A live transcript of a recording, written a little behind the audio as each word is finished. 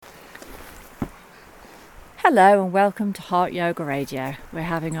Hello and welcome to Heart Yoga Radio. We're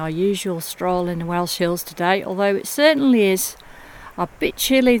having our usual stroll in the Welsh Hills today, although it certainly is a bit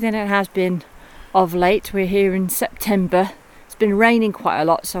chilly than it has been of late. We're here in September. It's been raining quite a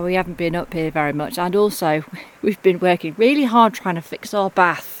lot, so we haven't been up here very much, and also we've been working really hard trying to fix our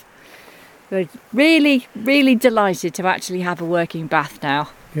bath. We're really delighted to actually have a working bath now.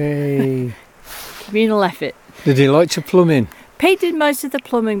 Yay. Communal effort. Did you like to plumb in? Pete did most of the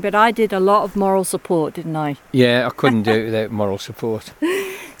plumbing, but I did a lot of moral support, didn't I? Yeah, I couldn't do it without moral support.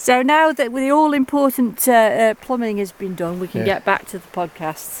 So now that the all-important plumbing has been done, we can get back to the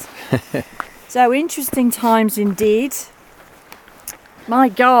podcasts. So interesting times indeed. My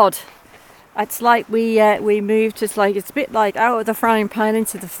God, it's like we moved. It's a bit like out of the frying pan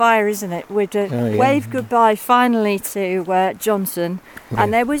into the fire, isn't it? We'd wave goodbye finally to Johnson,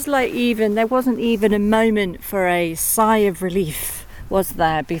 and there wasn't even a moment for a sigh of relief, was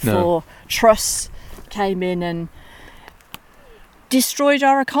there? Before Truss came in and destroyed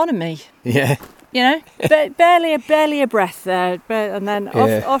our economy. Yeah. You know, barely a breath there, and then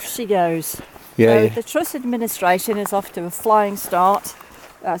off she goes. Yeah. So the Truss administration is off to a flying start.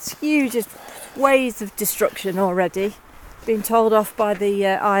 That's huge waves of destruction already. Been told off by the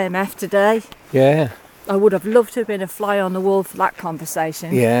IMF today. Yeah. I would have loved to have been a fly on the wall for that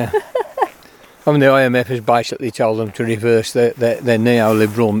conversation. Yeah. I mean, the IMF has basically told them to reverse their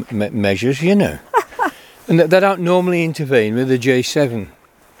neoliberal measures, you know. And they don't normally intervene with the G7.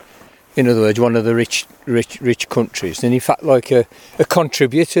 In other words, one of the rich countries. And in fact, like a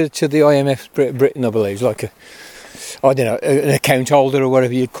contributor to the IMF, Britain, I believe, like an account holder or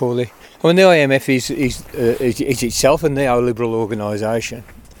whatever you'd call it. I mean, the IMF is itself a neoliberal organisation.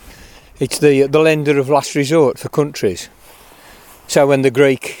 It's the lender of last resort for countries. So when the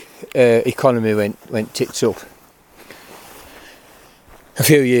Greek economy went tits up a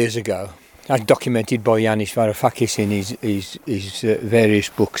few years ago, as documented by Yanis Varoufakis in his various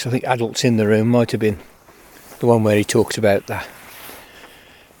books, I think Adults in the Room might have been the one where he talks about that.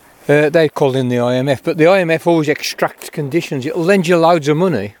 They called in the IMF, but the IMF always extracts conditions. It'll lend you loads of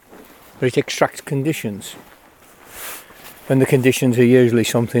money, but it extracts conditions. And the conditions are usually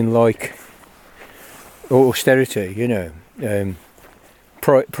something like austerity, you know,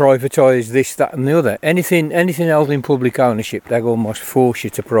 privatise this, that and the other. Anything held in public ownership, they almost force you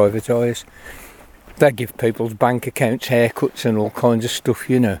to privatise. They give people's bank accounts haircuts and all kinds of stuff,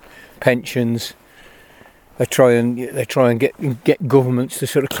 you know, pensions. They try and get governments to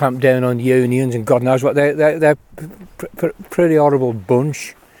sort of clamp down on unions and God knows what. They're pretty horrible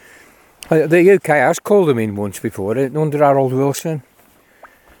bunch. The UK has called them in once before, under Harold Wilson.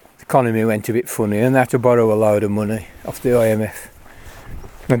 The economy went a bit funny and they had to borrow a load of money off the IMF.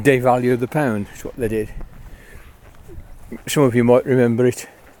 And devalue the pound is what they did. Some of you might remember it.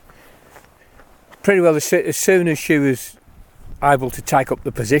 Pretty well as soon as she was able to take up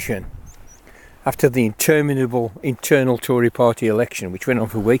the position, after the interminable internal Tory party election, which went on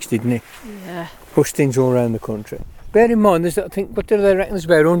for weeks, didn't it? Yeah. Hustings all around the country. Bear in mind, what do they reckon? There's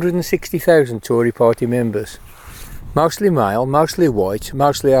about 160,000 Tory party members. Mostly male, mostly white,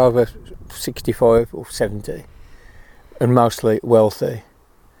 mostly over 65 or 70, and mostly wealthy.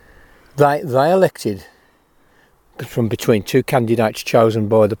 They elected from between two candidates chosen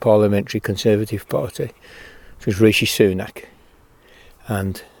by the Parliamentary Conservative Party, which was Rishi Sunak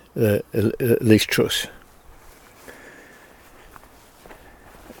and Liz Truss.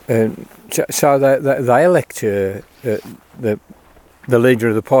 So they elect the leader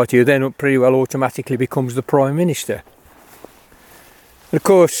of the party, who then pretty well automatically becomes the Prime Minister. And of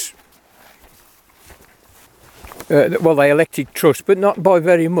course, they elected Truss, but not by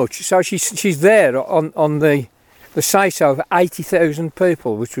very much. So she's there on the say-so of 80,000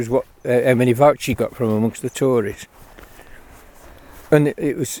 people, which was how many votes she got from amongst the Tories. And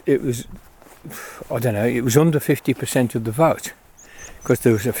it was I don't know, it was under 50% of the vote, because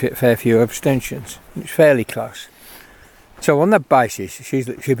there was a fair few abstentions. It was fairly close. So on that basis,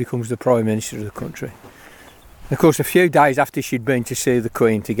 she becomes the Prime Minister of the country. And of course, a few days after she'd been to see the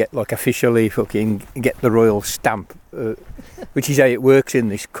Queen to get officially get the royal stamp, which is how it works in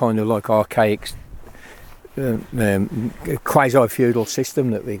this kind of archaic quasi-feudal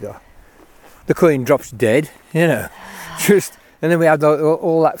system that we got. The Queen drops dead, you know. And then we had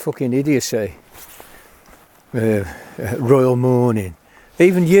all that fucking idiocy. Royal mourning.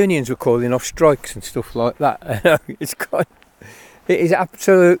 Even unions were calling off strikes and stuff like that. It is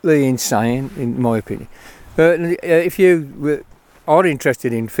absolutely insane, in my opinion. If you are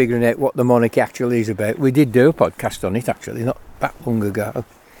interested in figuring out what the monarchy actually is about, we did do a podcast on it actually, not that long ago.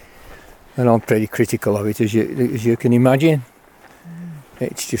 And I'm pretty critical of it, as you can imagine.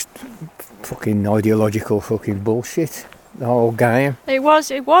 It's just fucking ideological fucking bullshit, the whole game. It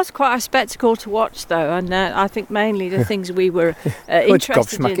was quite a spectacle to watch, though, and I think mainly the things we were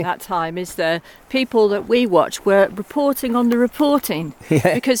interested in that time is the people that we watched were reporting on the reporting,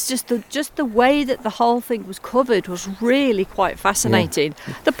 because just the way that the whole thing was covered was really quite fascinating.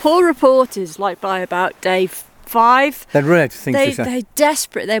 The poor reporters, like by about day 5, they'd run out of things to say. They're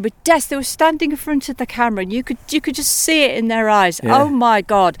desperate. They were standing in front of the camera, and you could just see it in their eyes. Oh my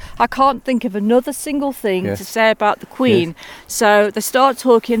God, I can't think of another single thing to say about the Queen. So they start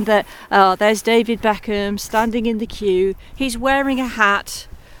talking that there's David Beckham standing in the queue. He's wearing a hat,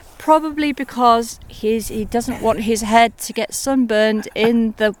 probably because he doesn't want his head to get sunburned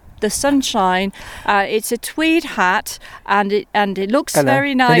in the sunshine. It's a tweed hat, and it looks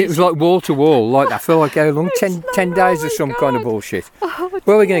very nice. And it was like wall to wall, like that for like how long? 10 days of some kind of bullshit. Well,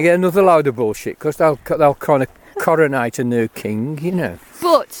 we're going to get another load of bullshit because they'll kind of coronate a new king, you know.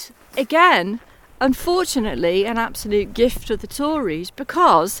 But again, unfortunately, an absolute gift to the Tories,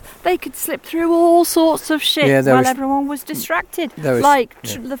 because they could slip through all sorts of shit while everyone was distracted.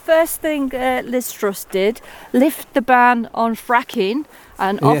 The first thing Liz Truss did, lift the ban on fracking,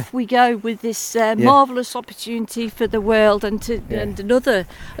 and off we go with this marvellous opportunity for the world, and another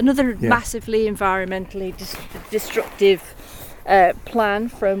massively environmentally destructive plan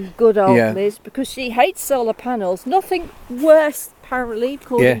from good old Liz, because she hates solar panels. Nothing worse, apparently,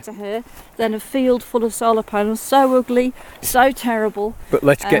 according to her, than a field full of solar panels. So ugly, so terrible. But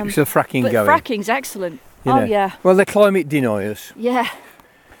let's get the fracking going. Fracking's excellent. Well, they're climate deniers. Yeah.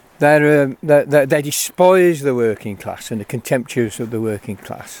 They despise the working class and are contemptuous of the working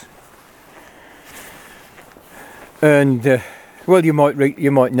class. And you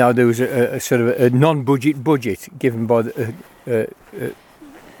might know there was a sort of a non-budget given by the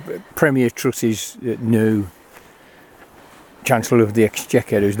Premier Truss's new Chancellor of the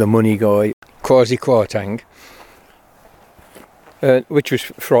Exchequer, who's the money guy, Kwasi Kwarteng, which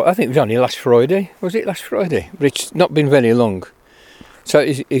was I think it was only last Friday. Was it last Friday? But it's not been very long. So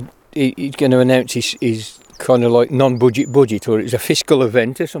he's going to announce his kind of like non-budget, or it's a fiscal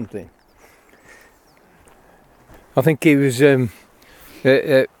event or something. I think he was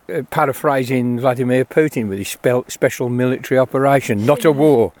paraphrasing Vladimir Putin with his special military operation. Not a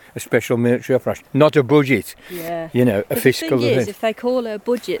war, a special military operation. Not a budget. Yeah. You know, a fiscal event. The thing is, if they call it a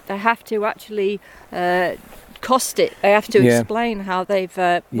budget, they have to actually cost it. They have to explain how they've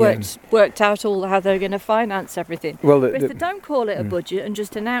worked out how they're going to finance everything. Well, but if they don't call it a budget and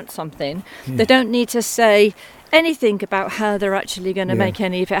just announce something, they don't need to say anything about how they're actually going to make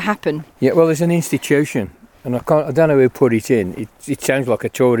any of it happen. Yeah, well, there's an institution, and I don't know who put it in. It sounds like a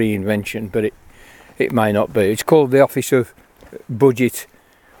Tory invention, but it may not be. It's called the Office of Budget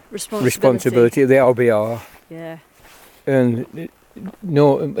Responsibility, the OBR. Yeah. And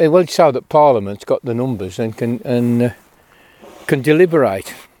it's so that Parliament's got the numbers and can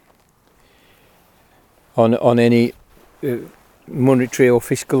deliberate on any monetary or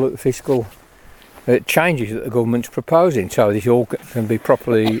fiscal changes that the government's proposing, so this all can be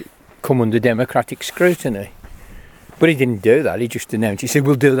properly come under democratic scrutiny. But he didn't do that. He just announced. He said,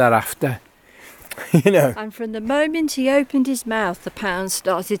 "We'll do that after." You know. And from the moment he opened his mouth, the pound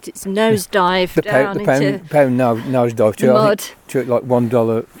started its nosedive down into the pound nosedive to mud. To like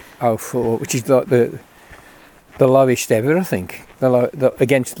 $1.04, which is like the lowest ever, I think,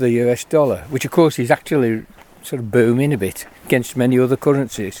 against the US dollar, which of course is actually sort of booming a bit against many other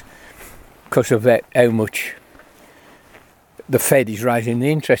currencies because of how much the Fed is raising the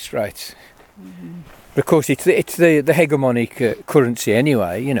interest rates. Mm-hmm. Of course, it's the hegemonic currency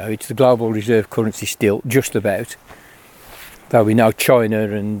anyway. You know, it's the global reserve currency still, just about. Though we know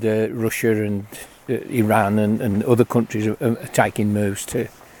China and Russia and Iran and other countries are taking moves to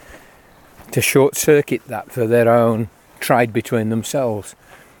short circuit that for their own trade between themselves.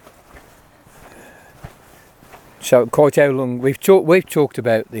 So quite how long we've talked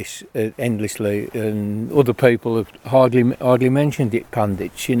about this endlessly, and other people have hardly mentioned it,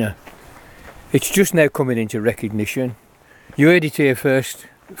 pundits. You know. It's just now coming into recognition. You heard it here first,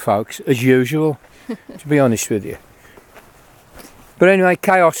 folks, as usual, to be honest with you. But anyway,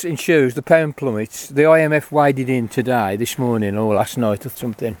 chaos ensues, the pound plummets. The IMF waded in this morning, or last night or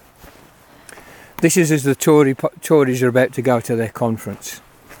something. This is as the Tories are about to go to their conference.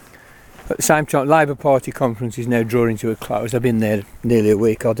 At the same time, Labour Party conference is now drawing to a close. I've been there nearly a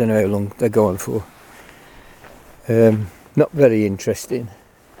week. I don't know how long they're going for. Not very interesting.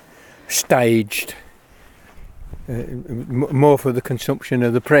 Staged, more for the consumption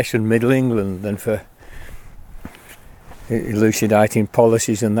of the press in Middle England than for elucidating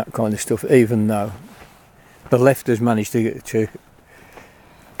policies and that kind of stuff, even though the left has managed to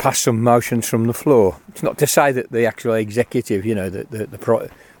pass some motions from the floor. It's not to say that the actual executive, you know,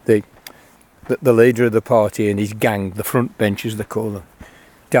 the leader of the party and his gang, the front bench as they call them,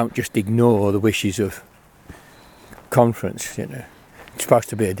 don't just ignore the wishes of conference, you know. It's supposed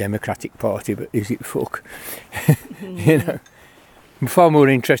to be a democratic party, but is it fuck? You know. Far more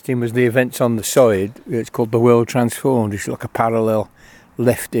interesting was the events on the side. It's called The World Transformed. It's like a parallel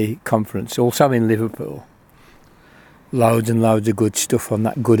lefty conference, also in Liverpool. Loads and loads of good stuff on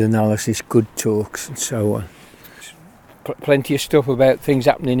that, good analysis, good talks and so on. Plenty of stuff about things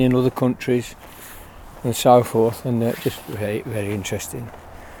happening in other countries and so forth, and just very, very interesting.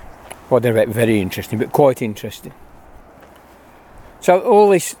 Well, they're not very interesting, but quite interesting. So all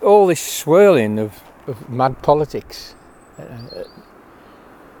this swirling of mad politics.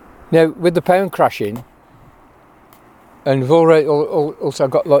 Now, with the pound crashing, and we've already also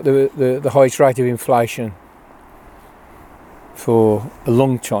got like the highest rate of inflation for a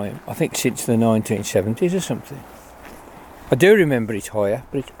long time. I think since the 1970s or something. I do remember it's higher,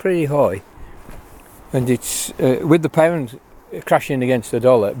 but it's pretty high. And it's with the pound crashing against the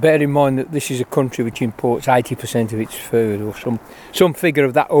dollar. Bear in mind that this is a country which imports 80% of its food, or some figure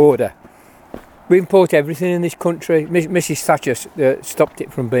of that order. We import everything in this country. Mrs Thatcher stopped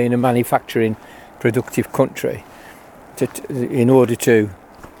it from being a manufacturing, productive country in order to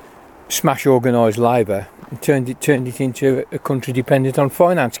smash organised labour, and turned it into a country dependent on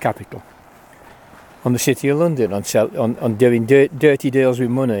finance capital, on the City of London, on doing dirty deals with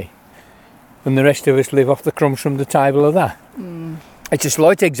money, and the rest of us live off the crumbs from the table of that. It's a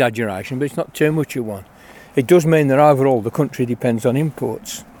slight exaggeration, but it's not too much of one. It does mean that overall the country depends on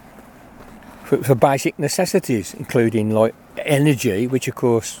imports for basic necessities, including like energy, which of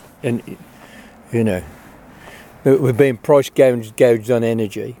course, and you know, we're being price gouged on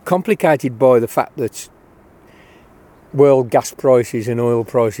energy, complicated by the fact that world gas prices and oil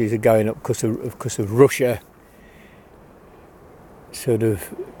prices are going up because of Russia sort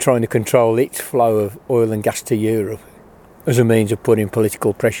of trying to control its flow of oil and gas to Europe as a means of putting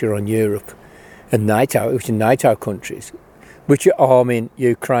political pressure on Europe and NATO, which are NATO countries, which are arming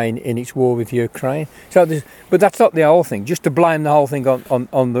Ukraine in its war with Ukraine. But that's not the whole thing. Just to blame the whole thing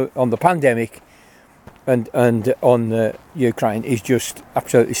on the pandemic and on Ukraine is just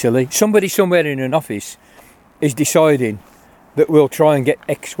absolutely silly. Somebody somewhere in an office is deciding that we'll try and get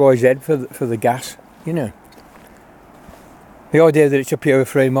X, Y, Z for the gas. You know, the idea that it's a pure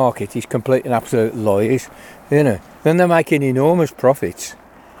free market is complete and absolute lies. You know, then they're making enormous profits.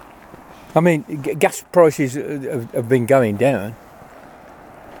 I mean, gas prices have been going down.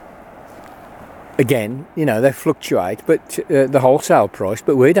 Again, you know, they fluctuate, but the wholesale price,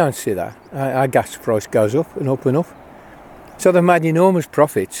 but we don't see that. Our gas price goes up and up and up. So they've made enormous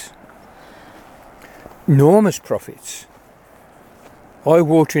profits. Enormous profits.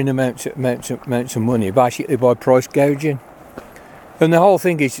 Eye-watering amounts of money, basically by price gouging. And the whole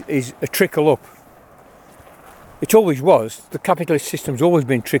thing is a trickle up. It always was. The capitalist system's always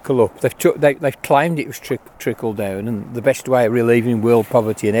been trickle up. They've claimed it was trickle down, and the best way of relieving world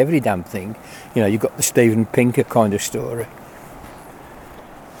poverty and every damn thing, you know, you've got the Steven Pinker kind of story.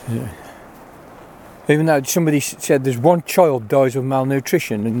 Yeah. Even though somebody said there's one child dies of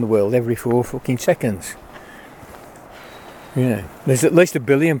malnutrition in the world every 4 fucking seconds. You know, there's at least 1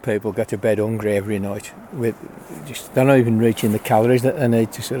 billion people go to bed hungry every night. They're not even reaching the calories that they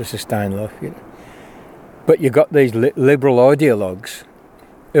need to sort of sustain life. You know. But you've got these liberal ideologues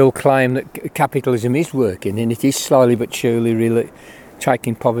who'll claim that capitalism is working, and it is slowly but surely really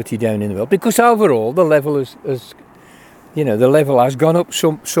taking poverty down in the world. Because overall, the level has gone up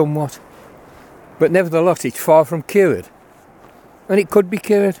somewhat. But nevertheless, it's far from cured, and it could be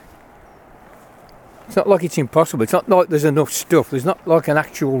cured. It's not like it's impossible. It's not like there's enough stuff. There's not like an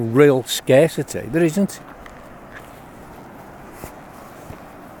actual real scarcity. There isn't.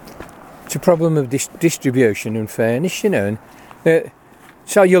 It's a problem of distribution and fairness, you know. And,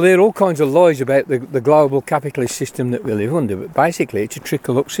 so you'll hear all kinds of lies about the global capitalist system that we live under, but basically it's a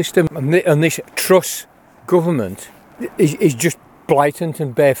trickle-up system. And this Truss government is just blatant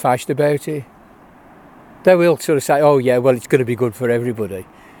and barefaced about it. They will sort of say, oh yeah, well, it's going to be good for everybody.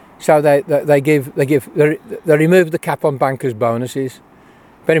 So they remove the cap on bankers' bonuses.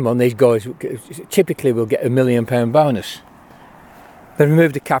 Bear in mind, these guys typically will get £1 million bonus. They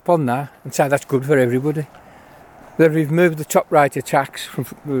removed the cap on that and say that's good for everybody. They removed the top rate of tax, from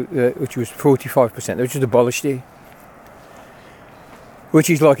which was 45%. They just abolished it.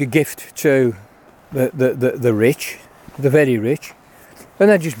 Which is like a gift to the rich, the very rich. And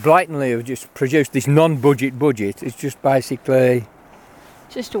they just blatantly have just produced this non-budget budget. It's just basically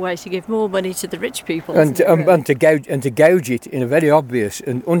It's just a way to give more money to the rich people. And isn't it, really? to gouge it in a very obvious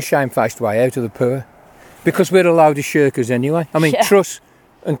and unshamefaced way out of the poor. Because we're a load of shirkers anyway. I mean, Yeah. Truss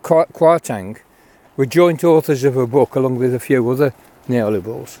and Kwarteng were joint authors of a book along with a few other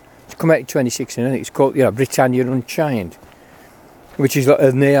neoliberals. It's come out in 2016, I think. It's called Britannia Unchained, which is like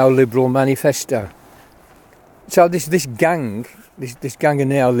a neoliberal manifesto. So this gang of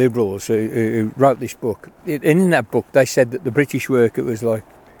neoliberals who wrote this book, in that book they said that the British worker was like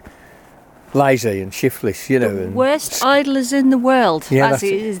lazy and shiftless, The and worst idlers in the world, Yeah, as that's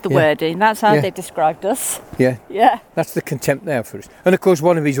it it. is the Yeah. wording. That's how Yeah. they described us. yeah, Yeah. that's the contempt there for us. And of course,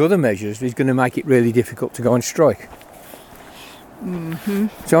 one of his other measures is going to make it really difficult to go on strike. Mm-hmm.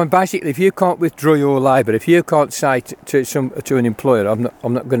 So basically, if you can't withdraw your labour, if you can't say to an employer,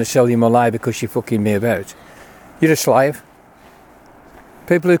 I'm not going to sell you my labour because you're fucking me about, you're a slave.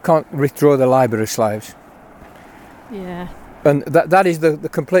 People who can't withdraw their labour are slaves. Yeah. And that is the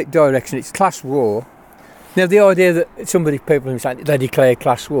complete direction. It's class war. Now, the idea that people say they declare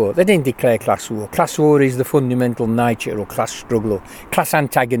class war, they didn't declare class war. Class war is the fundamental nature or class struggle or class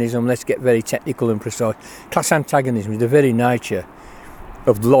antagonism. Let's get very technical and precise. Class antagonism is the very nature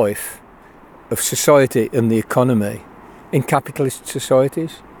of life, of society and the economy in capitalist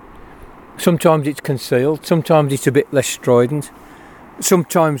societies. Sometimes it's concealed, sometimes it's a bit less strident.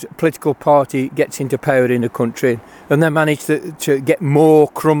 Sometimes a political party gets into power in a country and they manage to get more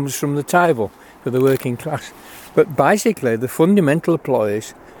crumbs from the table for the working class. But basically the fundamental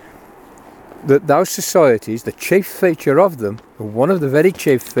applies that those societies, the chief feature of them, or one of the very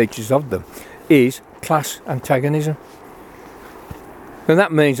chief features of them, is class antagonism. And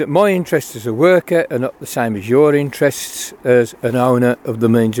that means that my interests as a worker are not the same as your interests as an owner of the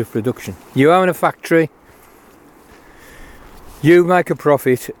means of production. You own a factory, you make a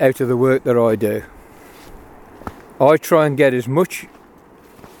profit out of the work that I do. I try and get as much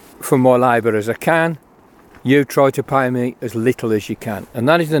for my labour as I can. You try to pay me as little as you can. And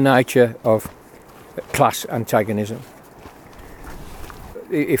that is the nature of class antagonism.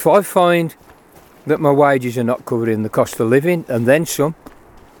 If I find that my wages are not covering the cost of living, and then some,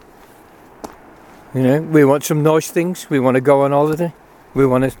 we want some nice things, we want to go on holiday, we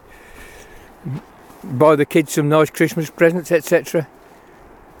want to buy the kids some nice Christmas presents, etc.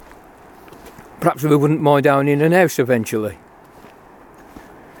 Perhaps we wouldn't mind owning an house eventually.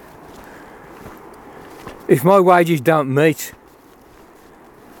 If my wages don't meet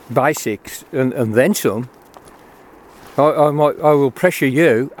basics and then some, I will pressure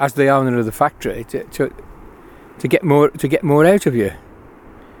you as the owner of the factory to get more out of you,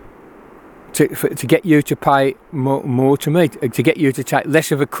 to get you to pay more to me, to get you to take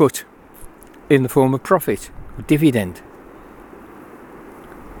less of a cut in the form of profit or dividend.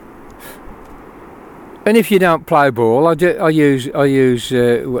 And if you don't play ball, I use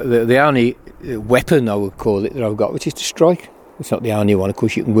the only weapon, I would call it, that I've got, which is to strike. It's not the only one, of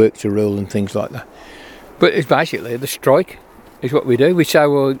course. You can work to rule and things like that, but it's basically the strike is what we do. We say,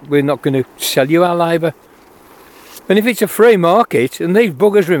 well, we're not going to sell you our labour. And if it's a free market, and these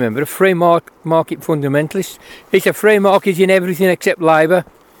buggers, remember, a free market fundamentalists, it's a free market in everything except labour.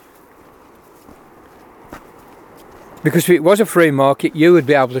 Because if it was a free market, you would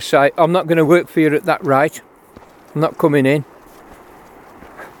be able to say, I'm not going to work for you at that rate. I'm not coming in.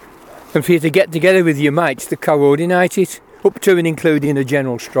 And for you to get together with your mates to coordinate it, up to and including a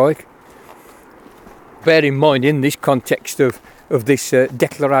general strike. Bear in mind, in this context of this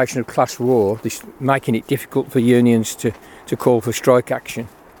declaration of class war, this making it difficult for unions to call for strike action,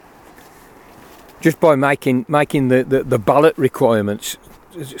 just by making the ballot requirements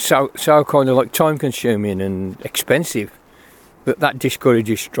so kind of like time consuming and expensive, that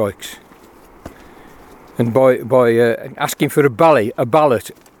discourages strikes. And by asking for a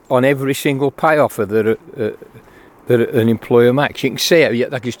ballot on every single pay offer that an employer makes, you can see how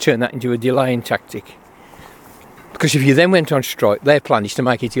they just turn that into a delaying tactic. Because if you then went on strike, their plan is to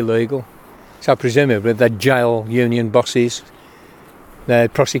make it illegal. So presumably they'd jail union bosses,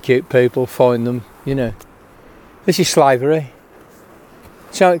 they'd prosecute people, fine them, This is slavery.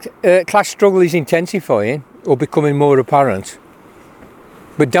 So class struggle is intensifying or becoming more apparent.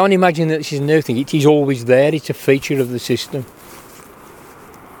 But don't imagine that this is a new thing. It is always there. It's a feature of the system.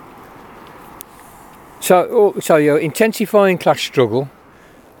 So intensifying class struggle,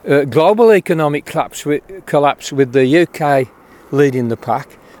 global economic collapse with the UK leading the pack.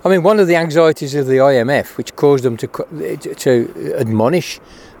 I mean, one of the anxieties of the IMF, which caused them to admonish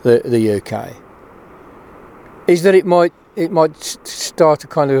the UK, is that it might start a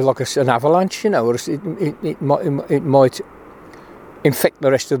kind of like an avalanche, or it might infect the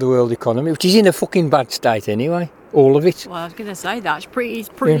rest of the world economy, which is in a fucking bad state anyway. all of it. Well, I was going to say it's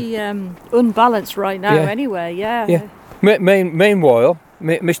pretty unbalanced right now. Yeah. Anyway, yeah. Yeah. Meanwhile,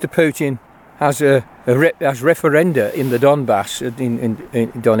 Mr. Putin has has referenda in the Donbass, in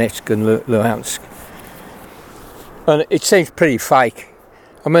Donetsk and Luhansk, and it seems pretty fake.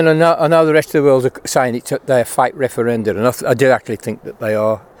 I mean, I know the rest of the world are saying they're fake referenda, and I do actually think that they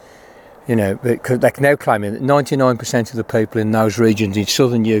are. You know, because they're now claiming that 99% of the people in those regions in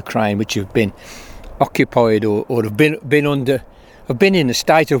southern Ukraine, which have been occupied or have been in a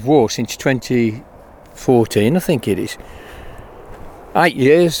state of war since 2014, I think it is. 8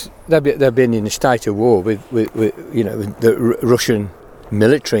 years they've been in a state of war with the Russian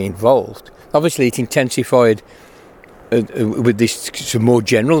military involved. Obviously, it intensified with this more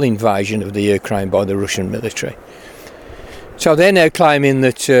general invasion of the Ukraine by the Russian military. So they're now claiming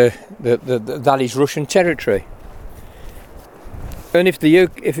that that is Russian territory. And if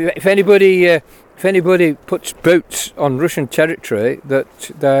anybody puts boots on Russian territory,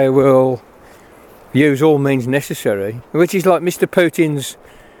 that they will use all means necessary, which is like Mr. Putin's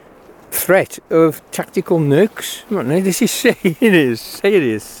threat of tactical nukes. This is serious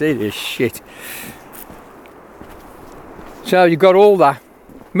shit. So you've got all that.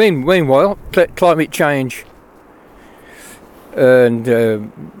 Meanwhile, climate change and the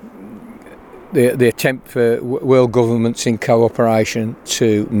attempt for world governments in cooperation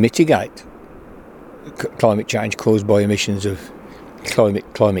to mitigate climate change caused by emissions of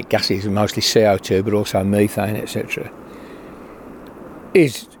climate gases, mostly CO2, but also methane, etc.,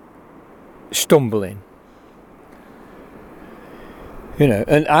 is stumbling. You know,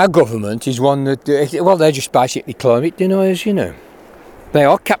 and our government is one that, they're just basically climate deniers, you know. They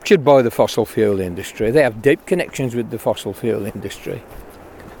are captured by the fossil fuel industry. They have deep connections with the fossil fuel industry.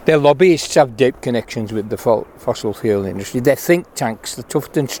 Their lobbyists have deep connections with the fossil fuel industry. Their think tanks, the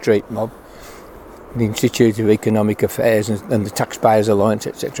Tufton Street Mob, the Institute of Economic Affairs and the Taxpayers Alliance,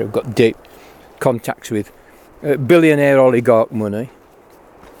 etc., have got deep contacts with billionaire oligarch money,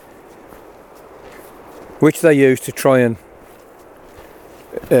 which they use to try and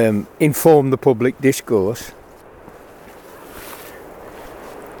inform the public discourse,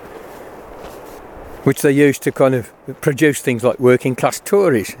 which they use to kind of produce things like working class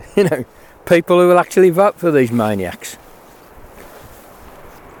Tories, you know, people who will actually vote for these maniacs.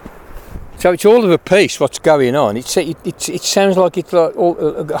 So it's all of a piece what's going on. It sounds like it's like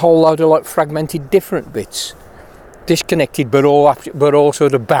a whole load of like fragmented different bits, disconnected but all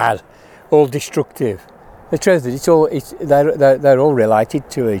sort of bad, all destructive. The truth is, they're all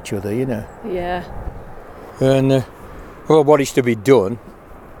related to each other, you know. Yeah. And what is to be done?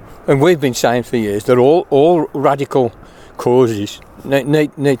 And we've been saying for years that all radical causes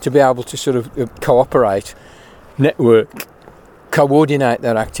need to be able to sort of cooperate, network, coordinate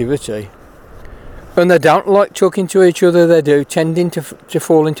their activity. And they don't like talking to each other. They do, tending to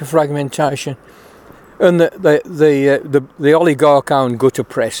fall into fragmentation. And the oligarch-owned gutter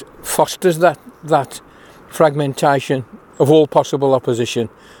press fosters that fragmentation of all possible opposition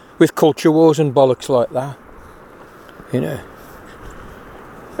with culture wars and bollocks like that, you know.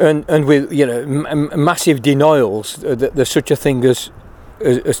 And with, you know, massive denials that there's such a thing as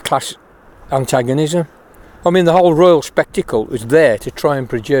class antagonism. I mean, the whole royal spectacle was there to try and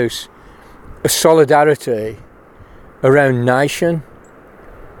produce a solidarity around nation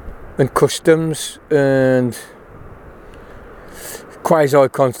and customs and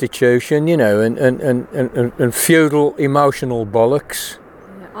quasi-constitution, you know, and feudal emotional bollocks,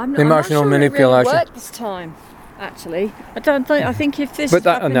 emotional manipulation. It really worked this time. Actually, I think if this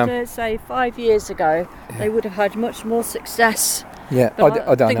happened, say 5 years ago, they would have had much more success. Yeah,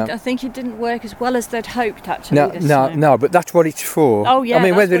 I don't know. I think it didn't work as well as they'd hoped. Actually, no, but that's what it's for. Oh yeah, I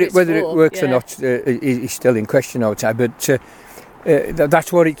mean, whether it works or not is still in question, I would say. But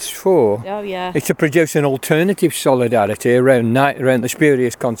that's what it's for. Oh yeah, it's to produce an alternative solidarity around the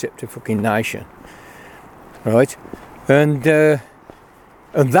spurious concept of fucking nation, right? And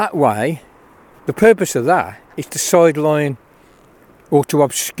that way, the purpose of that is to sideline or to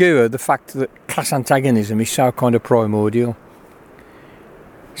obscure the fact that class antagonism is so kind of primordial.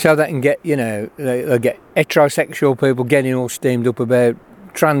 So they can get, you know, they'll get heterosexual people getting all steamed up about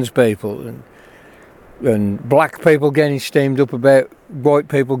trans people and black people getting steamed up about white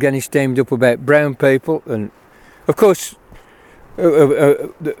people getting steamed up about brown people. And of course,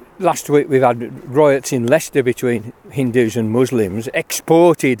 last week we've had riots in Leicester between Hindus and Muslims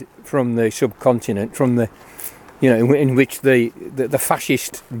exported from the subcontinent, from the, you know, in which the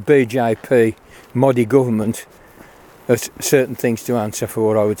fascist BJP Modi government has certain things to answer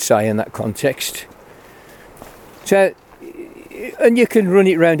for, I would say, in that context. So, and you can run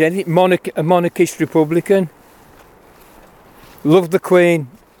it around anything. A monarchist Republican, love the Queen,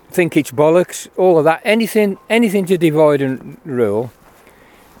 think it's bollocks, all of that. Anything to divide and rule.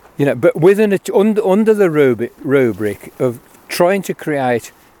 You know, but within it, under the rubric of trying to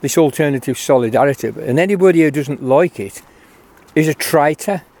create this alternative solidarity, and anybody who doesn't like it is a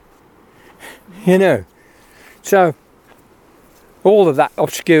traitor. You know, so all of that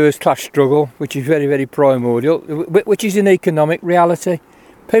obscures class struggle, which is very, very primordial, which is an economic reality.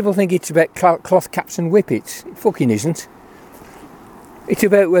 People think it's about cloth caps and whippets. It fucking isn't. It's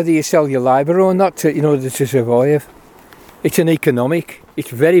about whether you sell your labour or not in order to survive. It's an economic. It's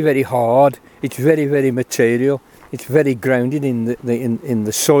very, very hard. It's very, very material. It's very grounded in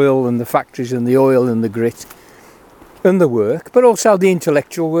the soil and the factories and the oil and the grit and the work, but also the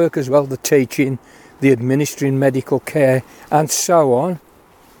intellectual work as well, the teaching, the administering medical care, and so on.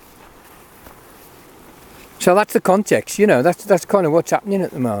 So that's the context, you know, that's kind of what's happening at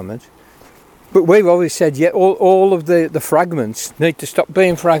the moment. But we've always said, yeah, all of the fragments need to stop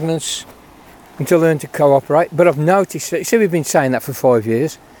being fragments and to learn to cooperate. But I've noticed, see, we've been saying that for 5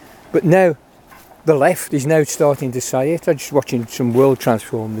 years, but now the left is now starting to say it. I was just watching some World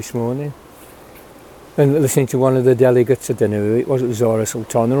Transform this morning and listening to one of the delegates, I don't know who it was Zara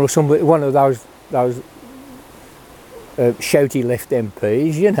Sultana or somebody, one of those shouty left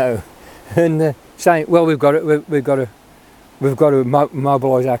MPs, you know, and saying, well, we've got to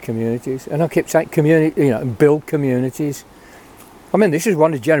mobilise our communities. And I kept saying, community, you know, build communities. I mean, this is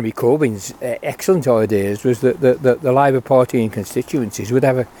one of Jeremy Corbyn's excellent ideas, was that the Labour Party in constituencies would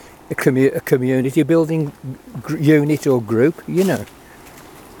have a community building unit or group, you know.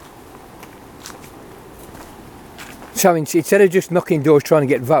 So instead of just knocking doors trying to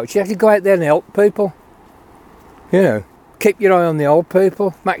get votes, you have to go out there and help people. You know, keep your eye on the old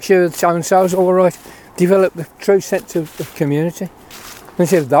people, make sure that so-and-so's all right, develop the true sense of community. And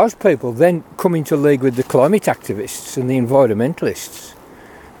instead of those people then come into league with the climate activists and the environmentalists,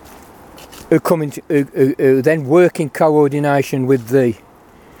 who then work in coordination with the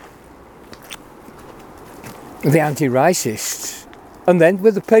anti-racists, and then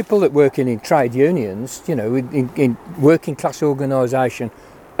with the people that working in trade unions, you know, in working class organisation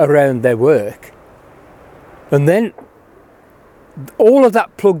around their work, and then all of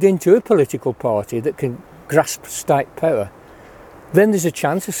that plugged into a political party that can grasp state power, then there's a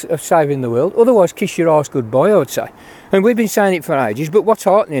chance of saving the world. Otherwise, kiss your arse goodbye, I would say. And we've been saying it for ages, but what's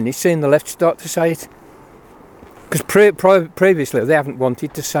heartening is seeing the left start to say it. Because previously they haven't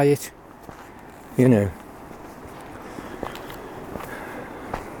wanted to say it, you know.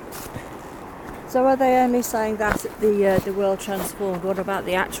 So are they only saying that at the World Transformed? What about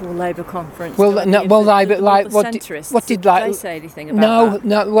the actual Labour conference? Well, what did they say anything about that?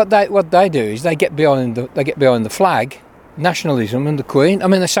 No. What they do is they get behind the flag, nationalism, and the Queen. I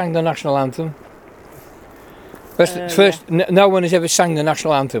mean, they sang the national anthem. No one has ever sang the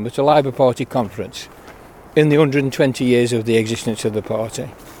national anthem at a Labour Party conference in the 120 years of the existence of the party.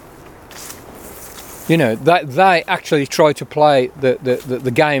 You know, they actually try to play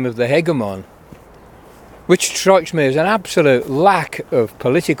the game of the hegemon, which strikes me as an absolute lack of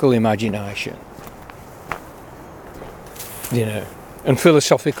political imagination, you know, and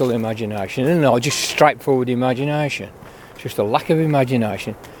philosophical imagination, and not just straightforward imagination, just a lack of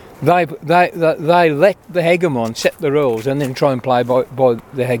imagination. They let the hegemon set the rules and then try and play by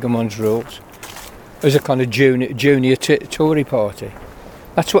the hegemon's rules as a kind of junior Tory party.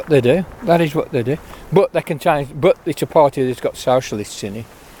 That's what they do. That is what they do. But they can change. But it's a party that's got socialists in it.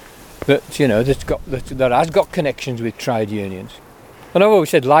 That, you know, that has got connections with trade unions. And I've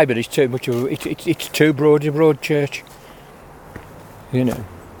always said Labour is too much of it's too broad a broad church. You know,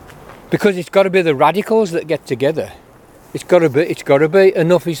 because it's got to be the radicals that get together. It's got to be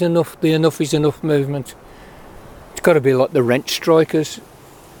enough is enough. The enough is enough movement. It's got to be like the rent strikers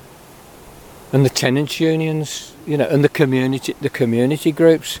and the tenants unions, you know, and the community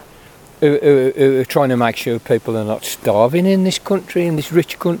groups who are trying to make sure people are not starving in this country, in this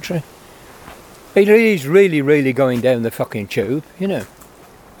rich country. It is really, really going down the fucking tube, you know.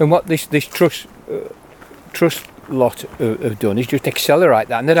 And what this trust lot have done is just accelerate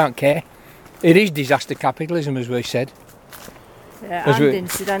that, and they don't care. It is disaster capitalism, as we said. Yeah,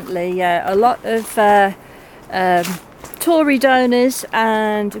 incidentally, a lot of Tory donors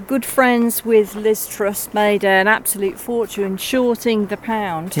and good friends with Liz Truss made an absolute fortune shorting the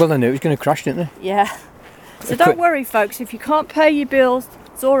pound. Well, they knew it was going to crash, didn't they? Yeah. So don't worry, folks. If you can't pay your bills,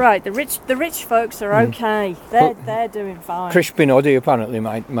 it's all right. The rich folks are okay. They're doing fine. Chris Pinodi apparently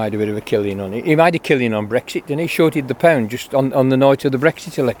made a bit of a killing on it. He made a killing on Brexit, didn't he? Shorted the pound just on the night of the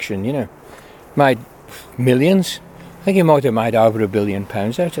Brexit election, you know. Made millions. I think he might have made over £1 billion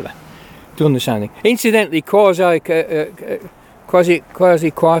out of that. Done the same thing. Incidentally,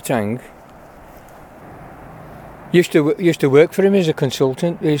 Kwasi Kwarteng used to work for him as a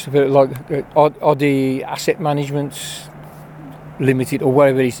consultant. He used to be like Oddie Asset Management Limited or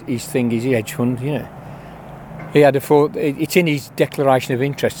whatever his thing is, his hedge fund, you know. He had it's in his declaration of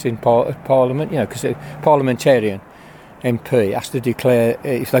interests in Parliament, you know, because a parliamentarian MP has to declare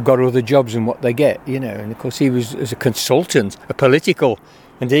if they've got other jobs and what they get, you know. And of course he was, as a consultant, a political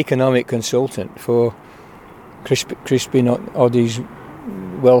and economic consultant for Crispin Oddie's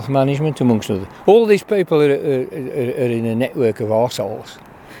wealth management, amongst others. All these people are in a network of arseholes,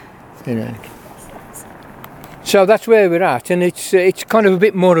 you know. So that's where we're at, and it's kind of a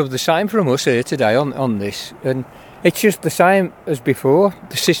bit more of the same from us here today on this, and it's just the same as before.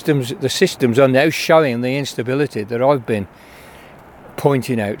 The systems are now showing the instability that I've been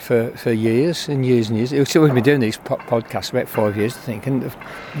pointing out for years and years and years. So we've been doing these podcasts about 5 years, I think, and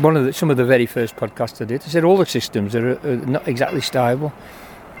some of the very first podcasts I did, I said all the systems are not exactly stable.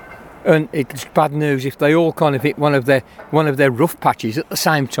 And it's bad news if they all kind of hit one of their rough patches at the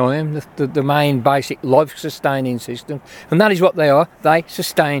same time, the main basic life-sustaining system. And that is what they are. They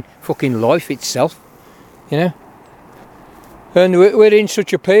sustain fucking life itself, you know. And we're in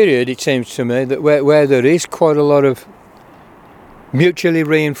such a period, it seems to me, that where there is quite a lot of mutually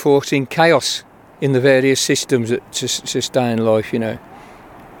reinforcing chaos in the various systems that sustain life, you know.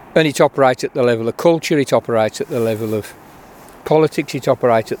 And it operates at the level of culture, it operates at the level of politics, it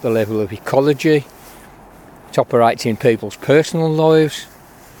operates at the level of ecology, it operates in people's personal lives,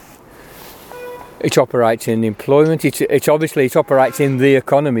 it operates in employment, it obviously operates in the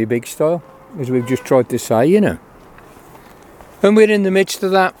economy big style, as we've just tried to say, you know. And we're in the midst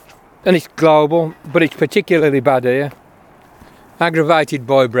of that, and it's global, but it's particularly bad here, aggravated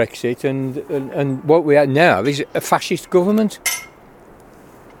by Brexit, and what we have now is a fascist government.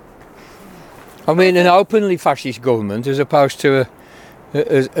 I mean, an openly fascist government, as opposed to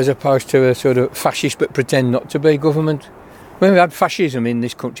a sort of fascist but pretend not to be government. We've had fascism in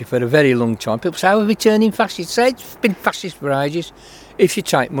this country for a very long time. People say, "Oh, we're turning fascist." Say it's been fascist for ages. If you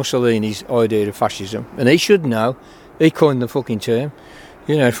take Mussolini's idea of fascism, and he should know, he coined the fucking term.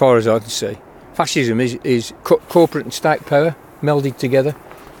 You know, as far as I can see, fascism is corporate and state power melded together.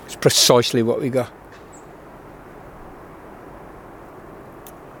 It's precisely what we got.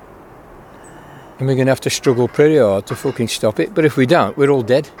 And we're going to have to struggle pretty hard to fucking stop it. But if we don't, we're all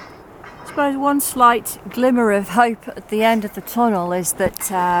dead. I suppose one slight glimmer of hope at the end of the tunnel is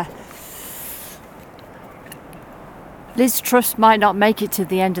that Liz Truss might not make it to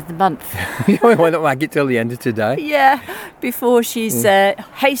the end of the month. Why not make it till the end of today? Yeah, before she's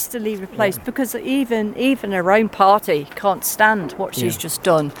hastily replaced, because even her own party can't stand what she's just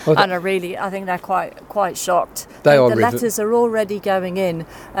done, and I think they're quite shocked. The letters are already going in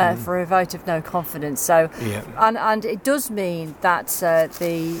for a vote of no confidence. So, and it does mean that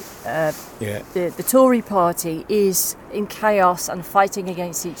the Tory party is in chaos and fighting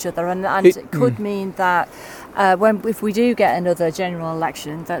against each other, and it could mean that if we do get another general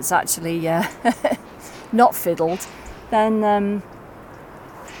election that's actually not fiddled, then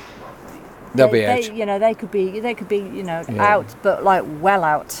they'll be out. They could be out, but like well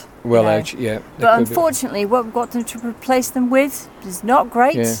out. Well out, yeah. But unfortunately, what we've got to replace them with is not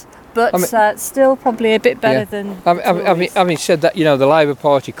great. But still probably a bit better than. Having said that, the Labour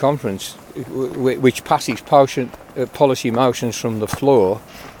Party conference, which passes policy motions from the floor,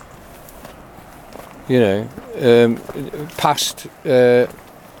 passed a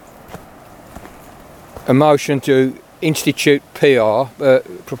motion to institute PR,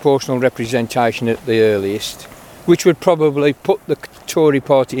 proportional representation at the earliest, which would probably put the Tory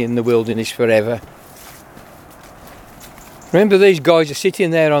party in the wilderness forever. Remember, these guys are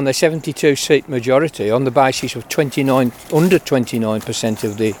sitting there on their 72-seat majority on the basis of under 29%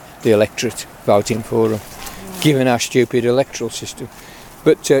 of the electorate voting for them, given our stupid electoral system.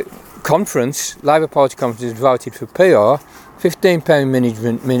 But Labour Party conference voted for PR,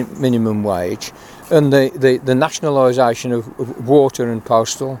 £15 minimum wage, and the nationalisation of water and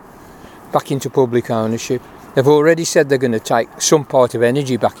postal back into public ownership. They've already said they're going to take some part of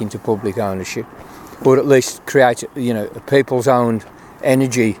energy back into public ownership, or at least create, a people's owned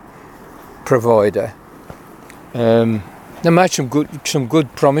energy provider. They made some good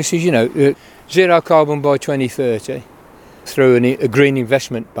promises, zero carbon by 2030 through a green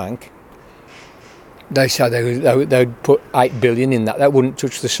investment bank. They said they would put 8 billion in that. That wouldn't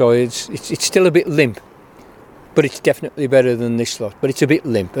touch the sides. It's still a bit limp, but it's definitely better than this lot. But it's a bit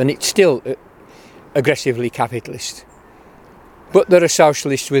limp, and it's still aggressively capitalist. But there are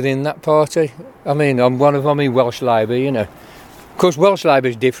socialists within that party. I mean, I'm one of them in Welsh Labour, Of course, Welsh Labour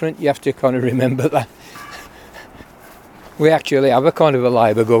is different. You have to kind of remember that. We actually have a kind of a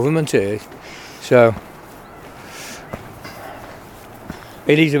Labour government here, so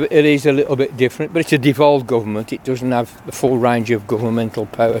it is a little bit different, but it's a devolved government. It doesn't have the full range of governmental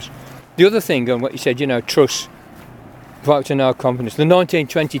powers. The other thing on what you said, trust, vote to no confidence. The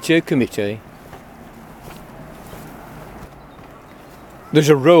 1922 committee, there's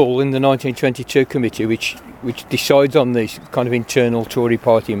a rule in the 1922 committee which decides on these kind of internal Tory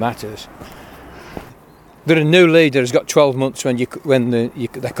party matters. That a new leader has got 12 months when they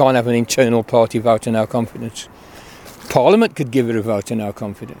can't have an internal party vote of no confidence. Parliament could give her a vote of no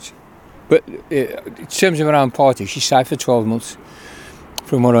confidence, but in terms of her own party, she's safe for 12 months,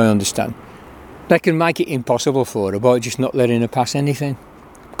 from what I understand. They can make it impossible for her by just not letting her pass anything,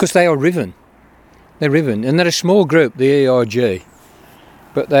 because they are riven. They're riven, and they're a small group, the ERG,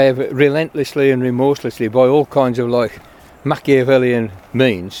 but they have relentlessly and remorselessly, by all kinds of Machiavellian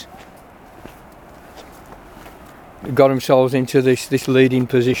means, got themselves into this leading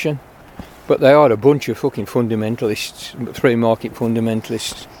position. But they are a bunch of fucking fundamentalists, free market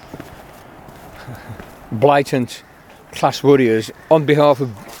fundamentalists, blatant class warriors on behalf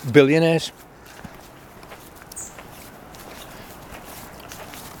of billionaires.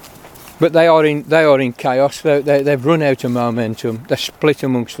 But they are in chaos. They've run out of momentum. They're split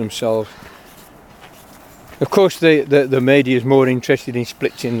amongst themselves. Of course, the media is more interested in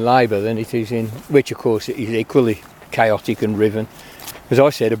splitting Labour than it is in, which of course is equally chaotic and riven. As I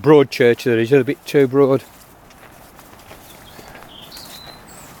said, a broad church there is a bit too broad.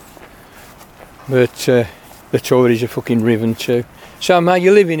 But the Tories are fucking riven too. So, mate,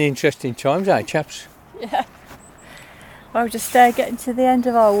 you live in interesting times, eh, chaps? Yeah. Well, we're just getting to the end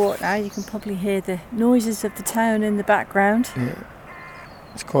of our walk now. You can probably hear the noises of the town in the background. Yeah.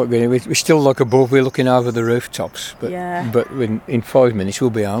 It's quite good. We're still above, we're looking over the rooftops. But, yeah. But in 5 minutes we'll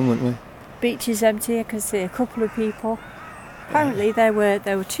be home, won't we? Beach is empty. I can see a couple of people. Apparently there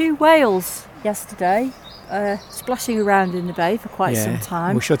were 2 whales yesterday splashing around in the bay for quite some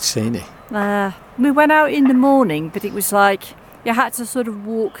time. Wish I'd seen it. We went out in the morning, but it was like you had to sort of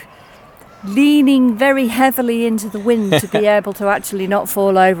walk leaning very heavily into the wind to be able to actually not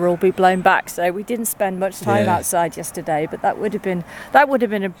fall over or be blown back. So we didn't spend much time outside yesterday, but that would have been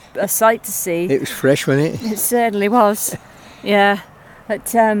a sight to see. It was fresh, wasn't it? It certainly was. Yeah. But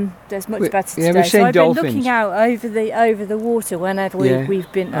there's much better today. We've seen so I've dolphins. been looking out over the water whenever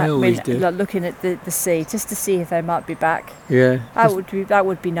we've been looking at the sea, just to see if they might be back. Yeah, that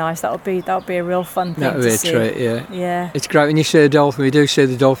would be nice. That would be a real fun thing to see. That would be a treat. Yeah. It's great when you see a dolphin. We do see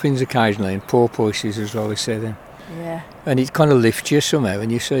the dolphins occasionally, and porpoises as well. We see them. Yeah. And it kind of lifts you somehow when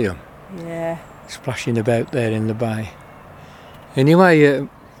you see them. Yeah. Splashing about there in the bay. Anyway,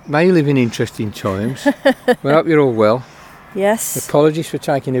 may you live in interesting times. We hope you're all well. Yes. Apologies for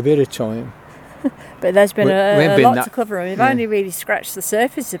taking a bit of time. But there's been a lot to cover, and we've only really scratched the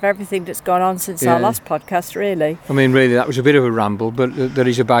surface of everything that's gone on since our last podcast, really. I mean, really, that was a bit of a ramble, but there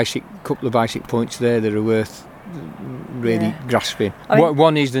is a couple of basic points there that are worth really grasping.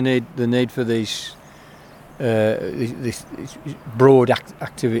 One is the need for this broad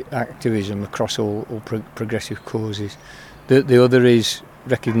activism across all progressive causes. The other is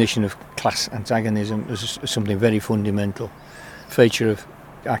recognition of class antagonism as something very fundamental feature of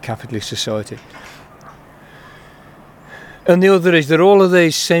our capitalist society. And the other is that all of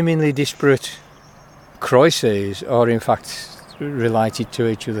these seemingly disparate crises are in fact related to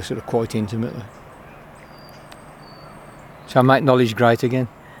each other sort of quite intimately. So make knowledge great again.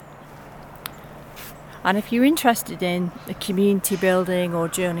 And if you're interested in the community building or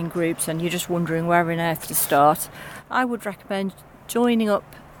journaling groups and you're just wondering where on earth to start, I would recommend joining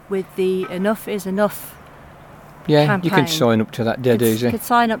up with the Enough is Enough campaign. You can sign up to that dead easy. You could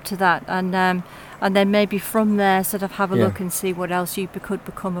sign up to that and then maybe from there sort of have a look and see what else you could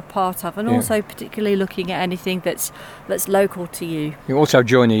become a part of, and also particularly looking at anything that's local to you. You can also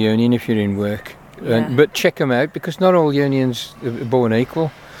join a union if you're in work, but check them out, because not all unions are born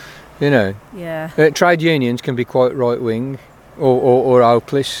equal. Trade unions can be quite right wing or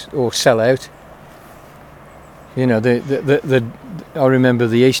hopeless or sell out. I remember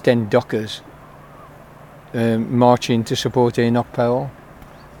the East End Dockers marching to support Enoch Powell.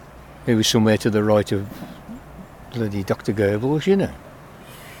 He was somewhere to the right of bloody Dr. Goebbels,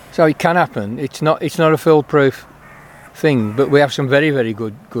 So it can happen. It's not a foolproof thing, but we have some very, very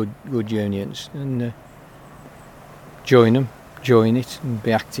good unions, and join it, and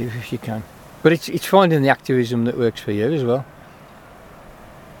be active if you can. But it's finding the activism that works for you as well.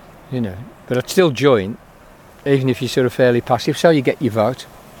 But I'd still join, even if you're sort of fairly passive, so you get your vote.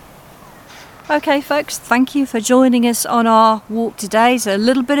 Okay, folks, thank you for joining us on our walk today. So a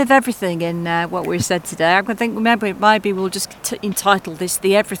little bit of everything in what we said today. I think maybe we'll just entitle this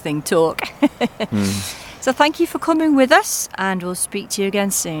the Everything Talk. So thank you for coming with us, and we'll speak to you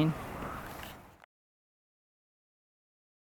again soon.